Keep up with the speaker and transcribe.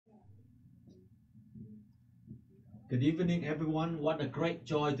Good evening, everyone. What a great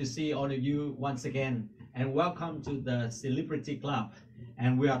joy to see all of you once again. And welcome to the Celebrity Club.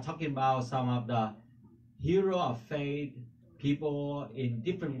 And we are talking about some of the hero of faith, people in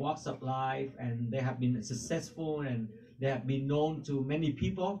different walks of life, and they have been successful and they have been known to many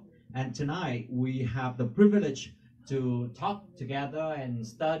people. And tonight we have the privilege to talk together and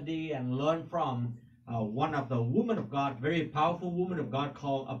study and learn from one of the women of God, very powerful woman of God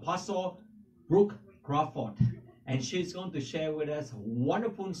called Apostle Brooke Crawford. And she's going to share with us a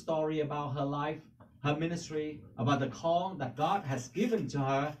wonderful story about her life, her ministry, about the call that God has given to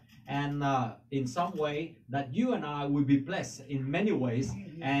her, and in some way that you and I will be blessed in many ways,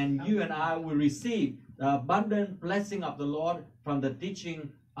 and you and I will receive the abundant blessing of the Lord from the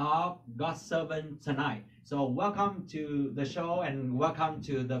teaching of God's servant tonight. So welcome to the show and welcome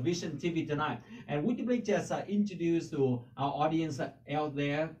to the Vision TV tonight. And would you please just introduce to our audience out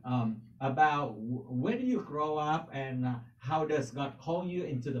there about where do you grow up and how does God call you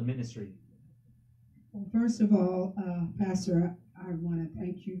into the ministry? Well, first of all, Pastor, I want to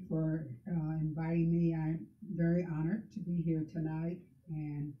thank you for inviting me. I'm very honored to be here tonight,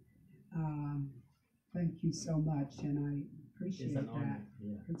 and thank you so much. And I appreciate that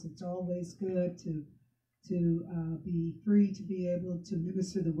because it's always good to be free to be able to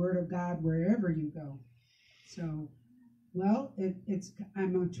minister the Word of God wherever you go. So, well,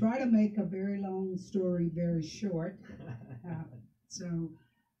 I'm going to try to make a very long story very short.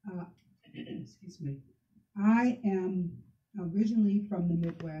 Excuse me. I am originally from the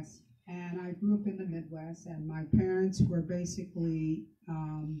Midwest, and I grew up in the Midwest, and my parents were basically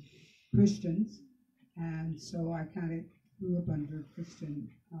Christians, and so I kind of grew up under a Christian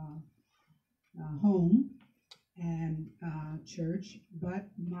home and church, but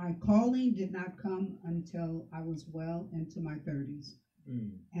my calling did not come until I was well into my 30s.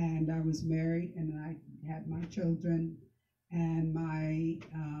 And I was married, and I had my children, and my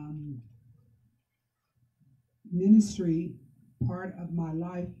ministry part of my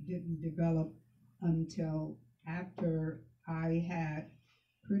life didn't develop until after I had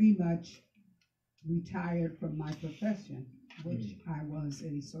pretty much retired from my profession, which I was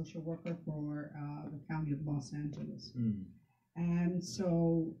a social worker for the county of Los Angeles. And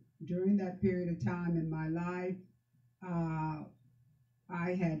so during that period of time in my life,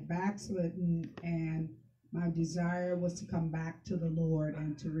 I had backslidden, and my desire was to come back to the Lord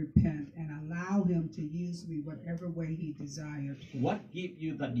and to repent and allow Him to use me whatever way He desired. What gave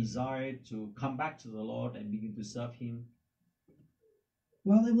you the desire to come back to the Lord and begin to serve Him?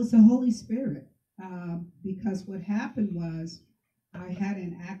 Well, it was the Holy Spirit. Because what happened was I had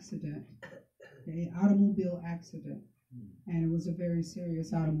an accident, an automobile accident, and it was a very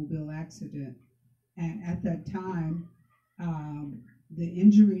serious automobile accident. And at that time, the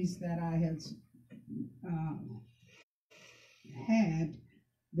injuries that I had,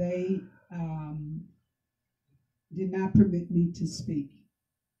 they did not permit me to speak.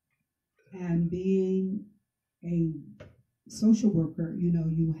 And being a social worker,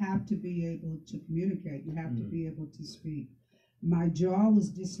 you have to be able to communicate. You have to be able to speak. My jaw was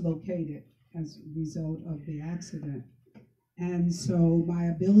dislocated as a result of the accident. And so my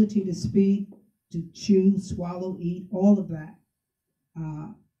ability to speak, to chew, swallow, eat, all of that,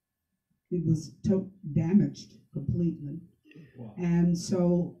 it was damaged completely. Wow. And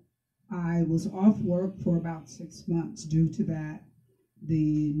so I was off work for about 6 months due to that,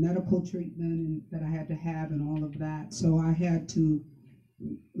 the medical treatment that I had to have and all of that. So I had to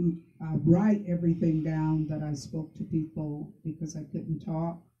write everything down that I spoke to people because I couldn't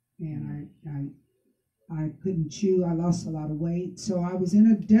talk and I couldn't chew. I lost a lot of weight. So I was in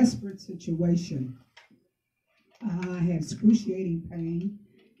a desperate situation. I had excruciating pain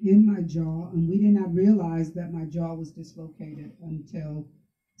in my jaw, and we did not realize that my jaw was dislocated until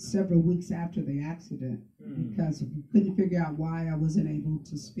several weeks after the accident because we couldn't figure out why I wasn't able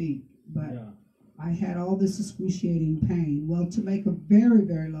to speak. But I had all this excruciating pain. Well, to make a very,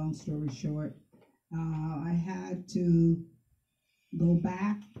 very long story short, I had to go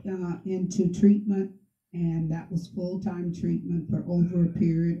back into treatment, and that was full-time treatment for over a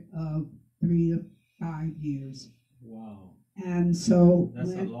period of 3 to 5 years. Wow. And so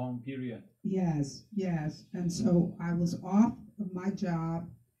that's a long period. Yes. And so I was off of my job,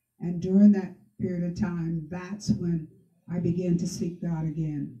 and during that period of time, that's when I began to seek God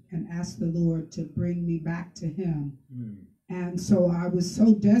again and ask the Lord to bring me back to Him. And so I was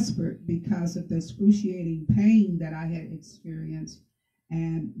so desperate because of the excruciating pain that I had experienced,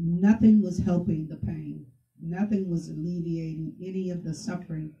 and nothing was helping the pain. Nothing was alleviating any of the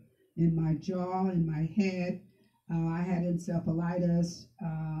suffering in my jaw, in my head. I had encephalitis.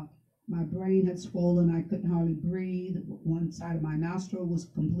 My brain had swollen. I couldn't hardly breathe. One side of my nostril was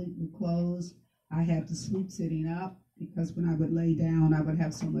completely closed. I had to sleep sitting up because when I would lay down, I would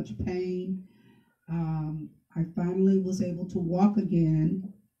have so much pain. I finally was able to walk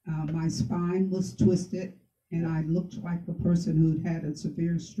again. My spine was twisted, and I looked like a person who'd had a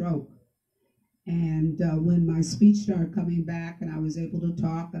severe stroke. And when my speech started coming back and I was able to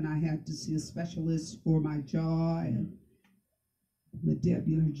talk, and I had to see a specialist for my jaw and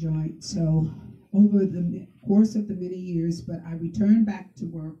mandibular joint. So over the course of the many years, but I returned back to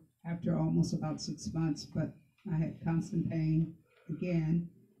work after almost about 6 months, but I had constant pain again.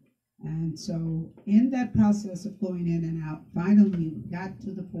 And so in that process of going in and out, finally got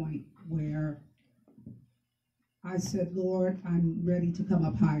to the point where I said, Lord, I'm ready to come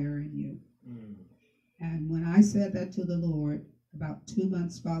up higher in you. And when I said that to the Lord, about 2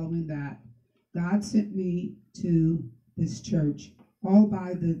 months following that, God sent me to this church, all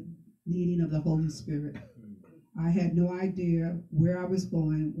by the leading of the Holy Spirit. I had no idea where I was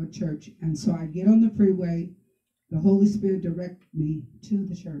going, what church. And so I get on the freeway, the Holy Spirit directed me to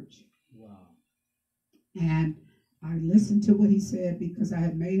the church. Wow. And I listened to what he said because I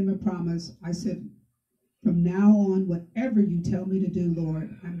had made him a promise. I said, from now on, whatever you tell me to do, Lord,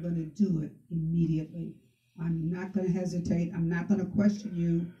 I'm going to do it immediately. I'm not going to hesitate. I'm not going to question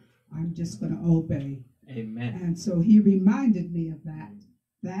you. I'm just going to obey. Amen. And so he reminded me of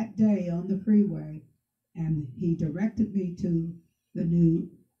that day on the freeway, and he directed me to the new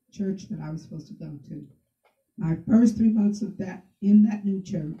church that I was supposed to go to. My first 3 months of that in that new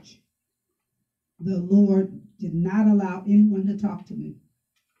church, the Lord did not allow anyone to talk to me.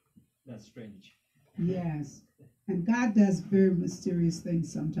 That's strange. Yes. And God does very mysterious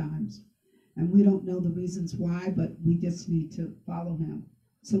things sometimes. And we don't know the reasons why, but we just need to follow him.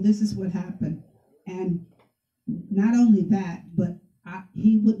 So this is what happened. And not only that, but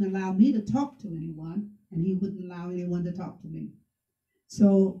he wouldn't allow me to talk to anyone, and he wouldn't allow anyone to talk to me.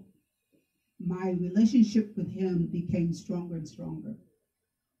 So my relationship with him became stronger and stronger,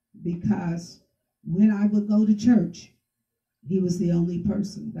 because when I would go to church, he was the only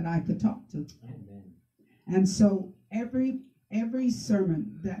person that I could talk to. Amen. And so every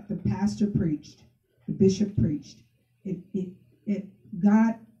sermon that the pastor preached, the bishop preached,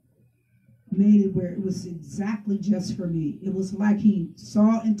 God made it where it was exactly just for me. It was like he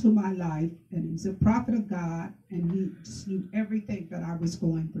saw into my life, and he's a prophet of God, and he just knew everything that I was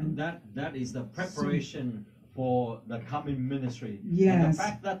going through. And that is the preparation for the coming ministry. Yes. And the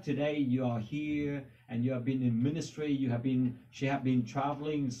fact that today you are here and you have been in ministry, she have been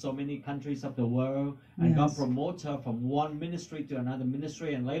traveling so many countries of the world, and Yes. God promotes her from one ministry to another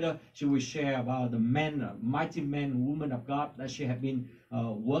ministry, and later she will share about the men, mighty men, women of God that she have been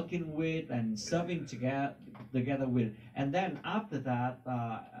working with and serving together with. And then after that,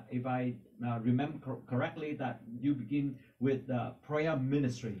 if I remember correctly, that you begin with the prayer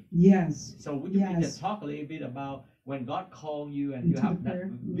ministry. Yes. So would you Yes. just talk a little bit about when God called you and Into you have the that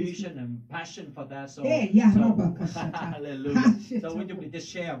prayer vision and passion for that? So, Hey, yeah, so Hallelujah. So would you just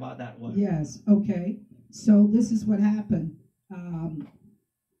share about that one? Yes. Okay. So this is what happened.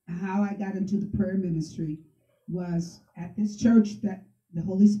 How I got into the prayer ministry was at this church that the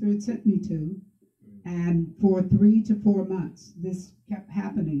Holy Spirit sent me to, and for 3 to 4 months this kept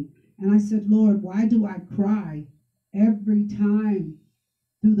happening. And I said, Lord, why do I cry every time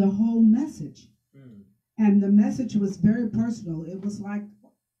through the whole message? And the message was very personal. It was like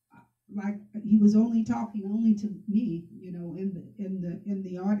he was only talking to me, in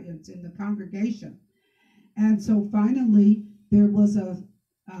the audience, in the congregation. And so finally there was a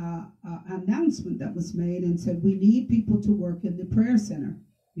announcement that was made and said, we need people to work in the prayer center.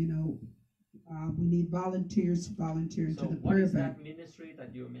 We need volunteers to volunteer into the prayer So what is bank. that ministry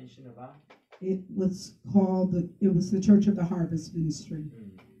that you mentioned about? It was the Church of the Harvest Ministry,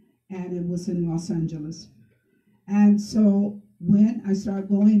 and it was in Los Angeles. And so when I started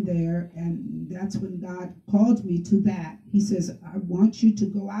going there, and that's when God called me to that, he says, I want you to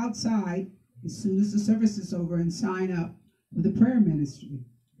go outside as soon as the service is over and sign up for the prayer ministry.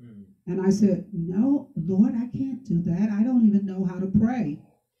 And I said, no, Lord, I can't do that. I don't even know how to pray.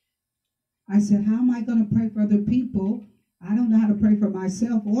 I said, how am I going to pray for other people? I don't know how to pray for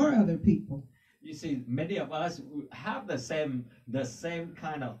myself or other people. You see, many of us have the same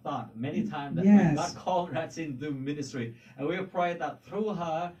kind of thought many times that Yes. when God called us into ministry, and we pray that through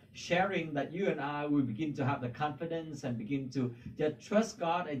her sharing that you and I will begin to have the confidence and begin to just trust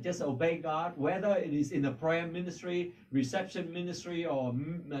God and just obey God, whether it is in the prayer ministry, reception ministry, or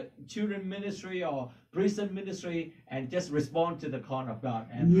children ministry, or prison ministry, and just respond to the call of God.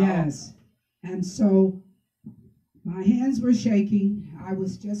 And yes. And so my hands were shaking. I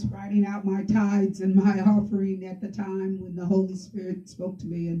was just writing out my tithes and my offering at the time when the Holy Spirit spoke to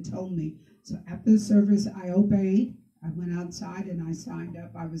me and told me. So after the service, I obeyed. I went outside and I signed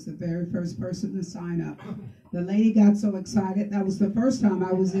up. I was the very first person to sign up. The lady got so excited. That was the first time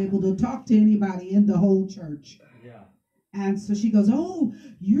I was able to talk to anybody in the whole church. Yeah. And so she goes, "Oh,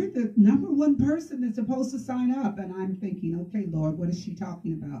 you're the number one person that's supposed to sign up." And I'm thinking, okay, Lord, what is she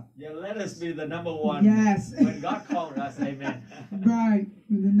talking about? Yeah, let us be the number one. Yes. When God called us, amen. Right,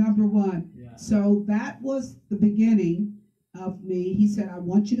 the number one. Yeah. So that was the beginning of me. He said, "I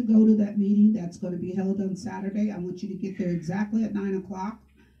want you to go to that meeting that's going to be held on Saturday. I want you to get there exactly at 9 o'clock.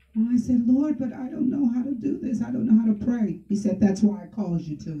 And I said, "Lord, but I don't know how to do this. I don't know how to pray." He said, "That's why I called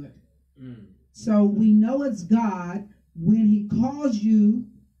you to it." So we know it's God when he calls you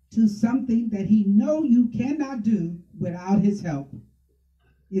to something that he know you cannot do without his help.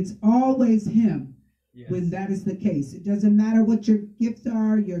 It's always him. Yes. When that is the case. It doesn't matter what your gifts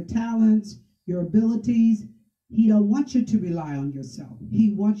are, your talents, your abilities. He don't want you to rely on yourself.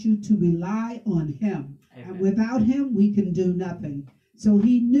 He wants you to rely on him. Amen. And without him, we can do nothing. So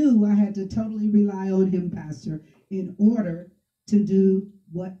he knew I had to totally rely on him, Pastor, in order to do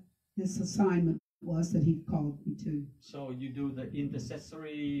what this assignment was that he called me to. So you do the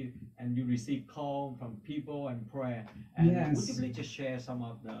intercessory and you receive call from people and prayer. And yes. Would you please just share some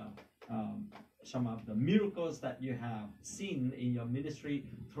of the miracles that you have seen in your ministry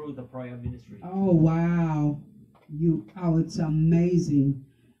through the prayer ministry? Oh, wow. It's amazing.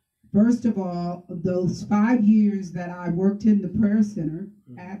 First of all, those 5 years that I worked in the prayer center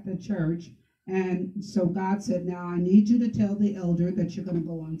at the church, and so God said, "Now I need you to tell the elder that you're going to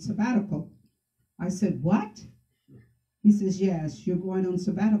go on sabbatical." I said, "What?" He says, "Yes, you're going on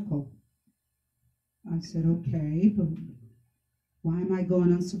sabbatical." I said, "Okay, but why am I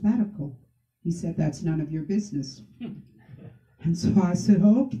going on sabbatical?" He said, "That's none of your business." And so I said,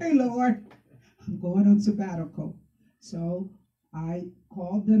 "Okay, Lord, I'm going on sabbatical." So I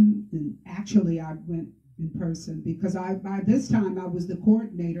called them, and actually I went in person because by this time I was the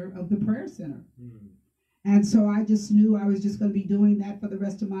coordinator of the prayer center. And so I just knew I was just going to be doing that for the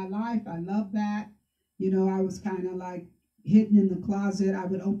rest of my life. I love that. I was kind of like hidden in the closet. I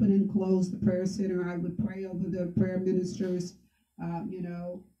would open and close the prayer center. I would pray over the prayer ministers,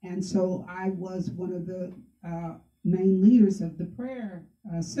 and so I was one of the main leaders of the prayer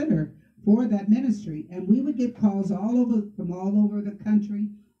center for that ministry. And we would get calls from all over the country,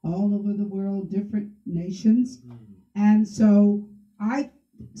 all over the world, different nations. And so I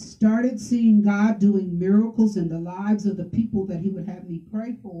started seeing God doing miracles in the lives of the people that he would have me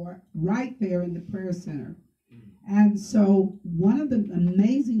pray for right there in the prayer center. And so one of the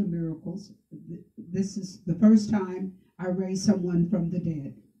amazing miracles, this is the first time I raised someone from the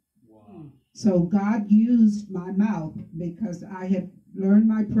dead. Wow. So God used my mouth because I had learned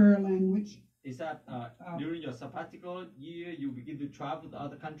my prayer language. Is that during your sabbatical year you begin to travel to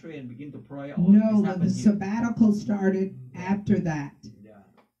other country and begin to pray? Or no, the sabbatical started after that. Yeah.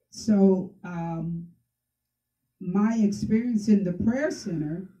 So my experience in the prayer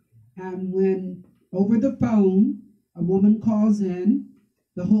center, when over the phone a woman calls in,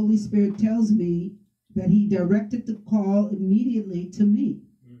 the Holy Spirit tells me that he directed the call immediately to me.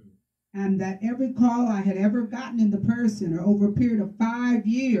 And that every call I had ever gotten in the prayer center over a period of 5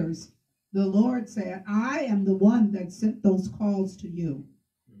 years, the Lord said, "I am the one that sent those calls to you."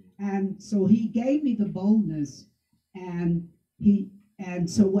 And so he gave me the boldness. And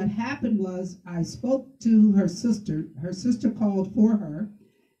so what happened was I spoke to her sister. Her sister called for her,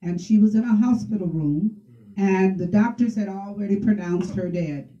 and she was in a hospital room, and the doctors had already pronounced her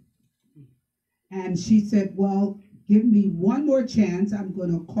dead. And she said, "Well, give me one more chance. I'm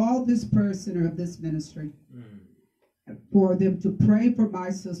going to call this prayer center of this ministry for them to pray for my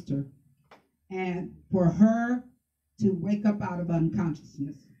sister and for her to wake up out of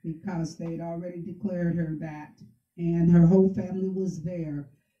unconsciousness, because they had already declared her that, and her whole family was there."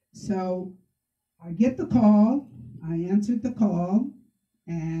 So I get the call. I answered the call,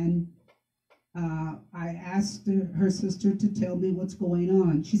 and I asked her sister to tell me what's going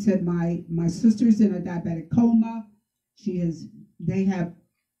on. She said, my sister's in a diabetic coma. They have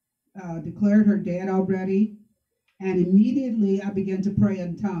declared her dead already. And immediately I began to pray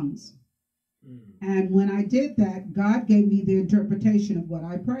in tongues. And when I did that, God gave me the interpretation of what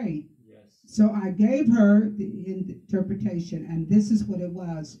I prayed. Yes. So I gave her the interpretation, and this is what it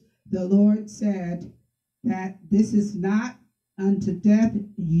was. The Lord said that this is not unto death.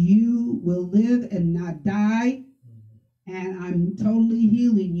 You will live and not die. And I'm totally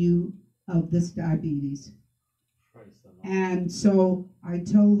healing you of this diabetes. And so I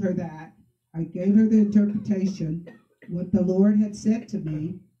told her that. I gave her the interpretation, what the Lord had said to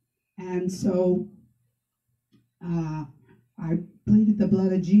me. And so I pleaded the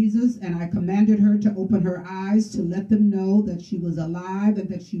blood of Jesus, and I commanded her to open her eyes to let them know that she was alive and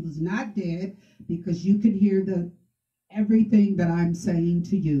that she was not dead, because you can hear everything that I'm saying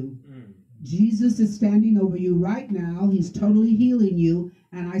to you. Jesus is standing over you right now. He's totally healing you.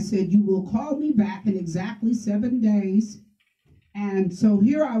 And I said, you will call me back in exactly 7 days. And so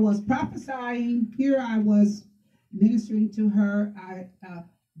here I was prophesying. Here I was ministering to her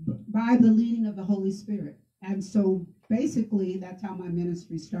by the leading of the Holy Spirit. And so basically, that's how my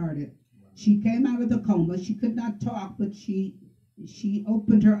ministry started. She came out of the coma. She could not talk, but she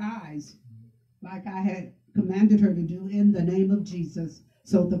opened her eyes like I had commanded her to do in the name of Jesus.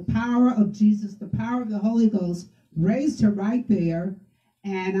 So the power of Jesus, the power of the Holy Ghost raised her right there.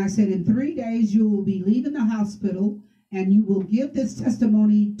 And I said, in 3 days, you will be leaving the hospital and you will give this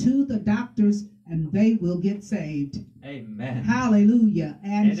testimony to the doctors and they will get saved. Amen. Hallelujah.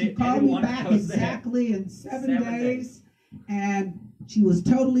 And she called me back exactly in 7 days. And she was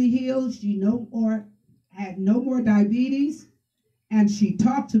totally healed. She had no more diabetes. And she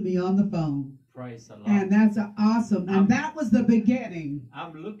talked to me on the phone. Praise the Lord. And that's awesome. And that was the beginning.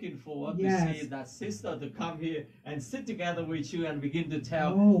 I'm looking forward to see that sister to come here and sit together with you and begin to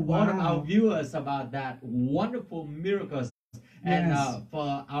tell all of our viewers about that wonderful miracles. And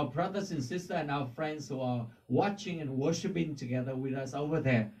for our brothers and sisters and our friends who are watching and worshiping together with us over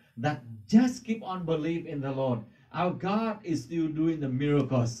there, that just keep on believing in the Lord. Our God is still doing the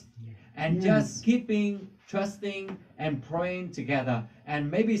miracles. And just keeping trusting and praying together. And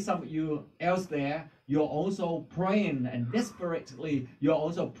maybe some of you else there, you're also praying and desperately, you're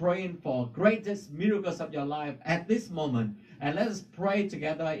also praying for greatest miracles of your life at this moment. And let us pray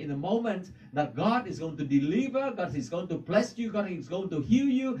together in the moment that God is going to deliver, God is going to bless you, God is going to heal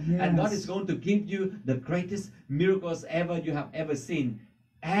you, and God is going to give you the greatest miracles ever you have ever seen.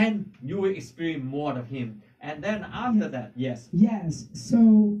 And you will experience more of Him. And then after that, yes.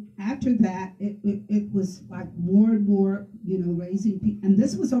 So after that, it was like more and more, raising people. And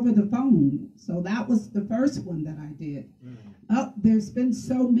this was over the phone. So that was the first one that I did. There's been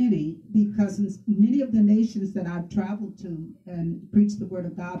so many, because in many of the nations that I've traveled to and preached the word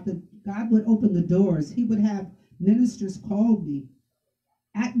of God, that God would open the doors. He would have ministers call me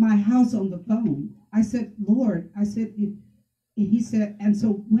at my house on the phone. I said, Lord, he said, and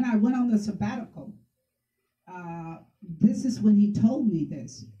so when I went on the sabbatical, this is when he told me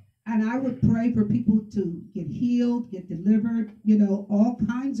this. And I would pray for people to get healed, get delivered, all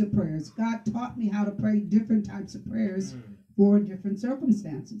kinds of prayers. God taught me how to pray different types of prayers for different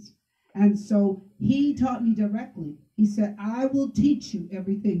circumstances. And so he taught me directly. He said, I will teach you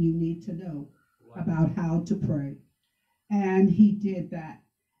everything you need to know about how to pray. And he did that.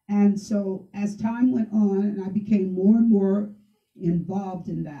 And so as time went on, and I became more and more involved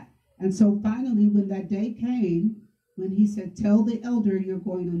in that. And so finally, when that day came, when he said, tell the elder you're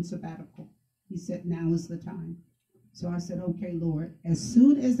going on sabbatical, he said, now is the time. So I said, okay, Lord. As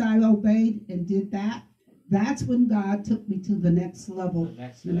soon as I obeyed and did that, that's when God took me to the next level,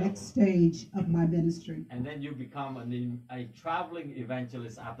 the next stage of my ministry. And then you become a traveling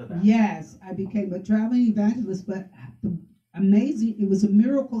evangelist after that. Yes, I became a traveling evangelist, but amazing, it was a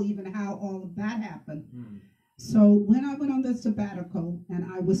miracle even how all of that happened. So when I went on the sabbatical and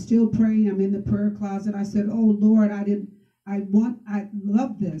I was still praying, I'm in the prayer closet, I said, oh Lord, I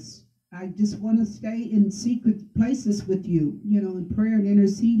love this. I just want to stay in secret places with you, in prayer and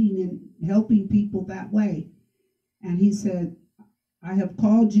interceding and helping people that way. And he said, I have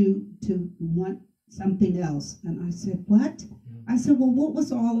called you to want something else. And I said, what? I said, well, what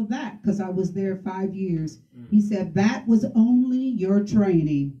was all of that? Because I was there 5 years. He said, that was only your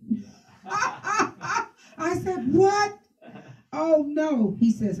training. I said, what? Oh, no.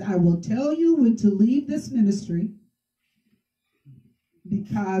 He says, I will tell you when to leave this ministry,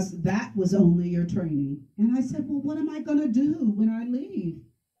 because that was only your training. And I said, well, what am I going to do when I leave?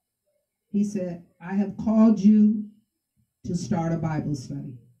 He said, I have called you to start a Bible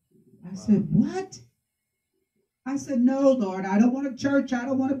study. I said, what? I said, no, Lord, I don't want a church. I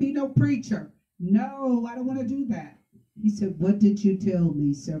don't want to be no preacher. No, I don't want to do that. He said, what did you tell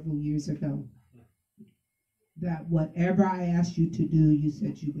me several years ago? That whatever I asked you to do, you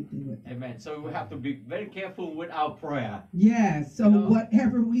said you would do it. Amen. So we have to be very careful with our prayer. Yes. So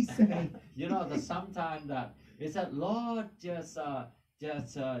whatever we say. That sometimes that it's that, Lord,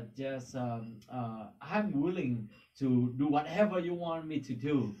 I'm willing to do whatever you want me to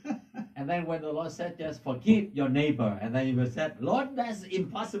do. And then when the Lord said, just forgive your neighbor, and then you will say, Lord, that's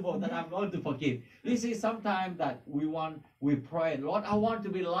impossible that I'm going to forgive. You see, sometimes that we pray, Lord, I want to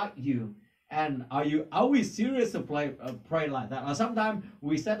be like you. And are we serious to pray like that? Or sometimes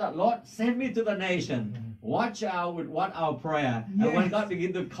we said that, Lord, send me to the nation. Watch out with what our prayer. Yes. And when God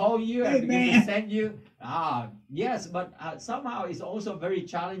begin to call you and begin to send you, yes, but somehow it's also very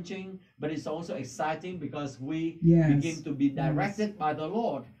challenging, but it's also exciting because we begin to be directed by the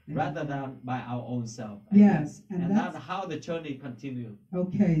Lord rather than by our own self. Yes. And that's how the journey continues.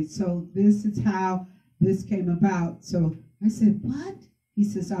 Okay, so this is how this came about. So I said, what? He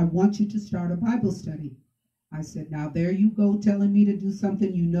says, I want you to start a Bible study. I said, now there you go telling me to do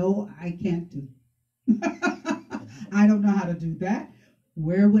something you know I can't do. I don't know how to do that.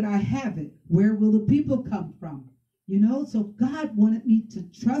 Where would I have it? Where will the people come from? You know, so God wanted me to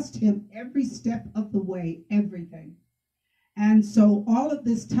trust him every step of the way, everything. And so all of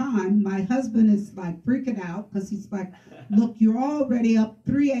this time, my husband is like freaking out because he's like, look, you're already up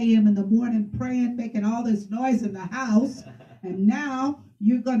 3 a.m. in the morning praying, making all this noise in the house. And now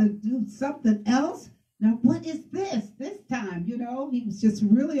you're going to do something else? Now, what is this time? You know, he was just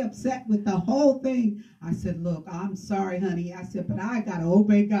really upset with the whole thing. I said, look, I'm sorry, honey. I said, but I got to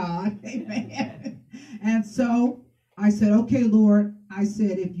obey God. Amen. And so I said, okay, Lord. I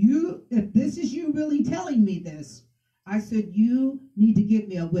said, if this is you really telling me this, I said, you need to give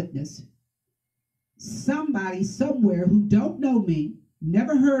me a witness. Somebody somewhere who don't know me,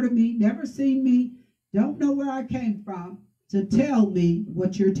 never heard of me, never seen me, don't know where I came from, to tell me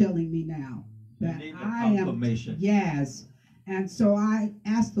what you're telling me now. That you need the confirmation. Yes. And so I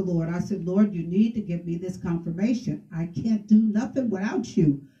asked the Lord, I said, Lord, you need to give me this confirmation. I can't do nothing without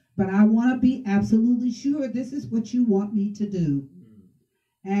you, but I want to be absolutely sure this is what you want me to do.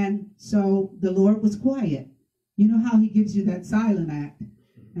 And so the Lord was quiet. You know how he gives you that silent act.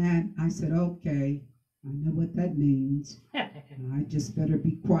 And I said, okay, I know what that means. I just better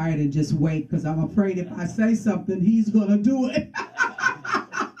be quiet and just wait, because I'm afraid if I say something, he's going to do it.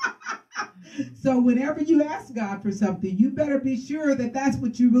 So whenever you ask God for something, you better be sure that that's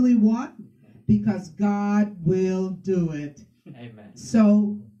what you really want, because God will do it. Amen.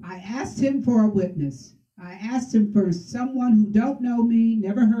 So I asked him for a witness. I asked him for someone who don't know me,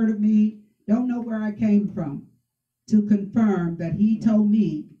 never heard of me, don't know where I came from, to confirm that he told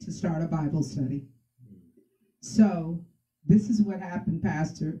me to start a Bible study. So this is what happened,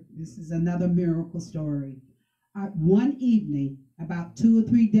 Pastor. This is another miracle story. One evening, about 2 or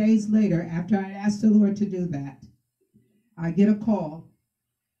 3 days later, after I asked the Lord to do that, I get a call,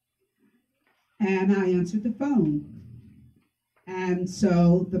 and I answered the phone. And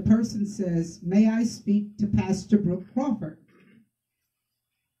so the person says, may I speak to Pastor Brooke Crawford?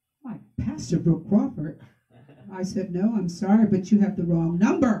 I'm like, Pastor Brooke Crawford? I said, no, I'm sorry, but you have the wrong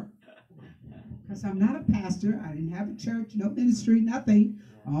number. Because I'm not a pastor. I didn't have a church, no ministry, nothing.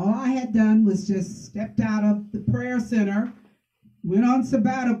 All I had done was just stepped out of the prayer center, went on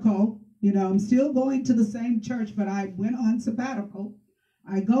sabbatical. You know, I'm still going to the same church, but I went on sabbatical.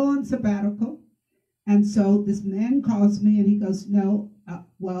 I go on sabbatical. And so this man calls me and he goes, no,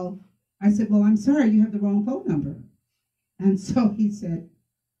 I said, well, I'm sorry, you have the wrong phone number. And so he said,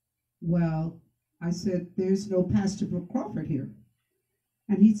 well, I said, there's no Pastor Brooke Crawford here.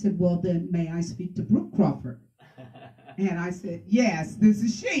 And he said, well, then may I speak to Brooke Crawford? And I said, yes, this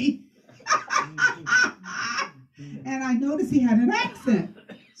is she. And I noticed he had an accent.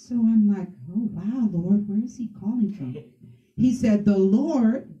 So I'm like, oh, wow, Lord, where is he calling from? He said, the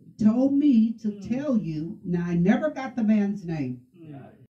Lord told me to tell you. Now, I never got the man's name.